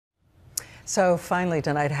So finally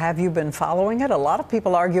tonight, have you been following it? A lot of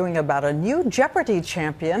people arguing about a new Jeopardy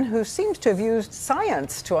champion who seems to have used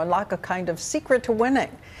science to unlock a kind of secret to winning.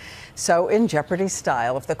 So in Jeopardy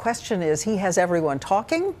style, if the question is, he has everyone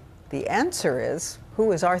talking, the answer is,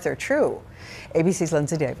 who is Arthur True? ABC's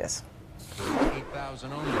Lindsay Davis.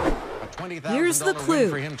 Here's the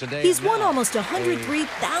clue. He's won almost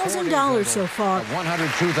 $103,000 so far.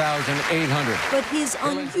 $102,800. But his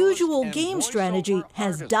unusual game strategy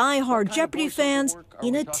has die-hard Jeopardy fans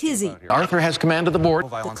in a tizzy. Arthur has command of the board.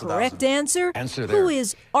 The correct answer? Who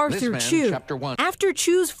is Arthur Chew? After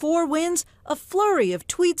Chew's 4 wins, a flurry of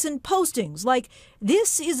tweets and postings like,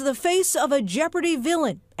 "This is the face of a Jeopardy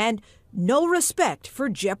villain," and "No respect for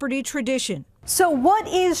Jeopardy tradition." So what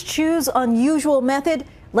is Chew's unusual method?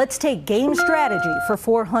 Let's take game strategy for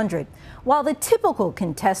 400. While the typical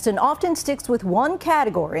contestant often sticks with one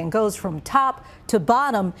category and goes from top to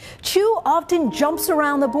bottom, Chew often jumps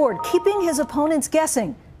around the board, keeping his opponents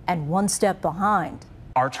guessing and one step behind.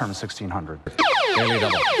 Our term 1600. Daily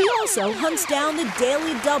double. He also hunts down the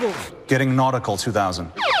daily doubles. Getting nautical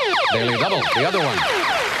 2000. Daily double. The other one.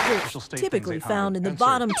 Which typically found in the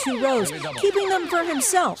bottom 2 rows, keeping them for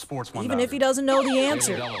himself, even if he doesn't know the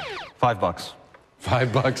answer. $5.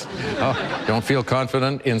 $5. Oh, don't feel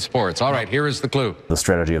confident in sports. All right, here is the clue. The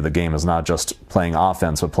strategy of the game is not just playing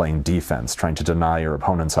offense, but playing defense, trying to deny your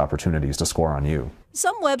opponents opportunities to score on you.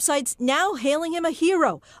 Some websites now hailing him a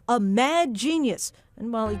hero, a mad genius.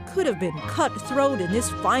 And while he could have been cutthroat in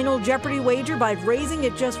this final Jeopardy wager by raising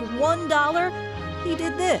it just $1, he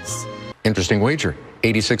did this. Interesting wager.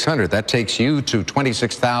 $8,600. That takes you to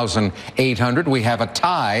 $26,800. We have a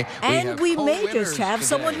tie. And we may just have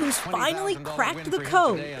someone who's finally cracked the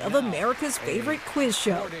code of America's favorite quiz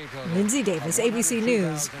show. Lindsay Davis, ABC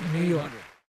News, New York.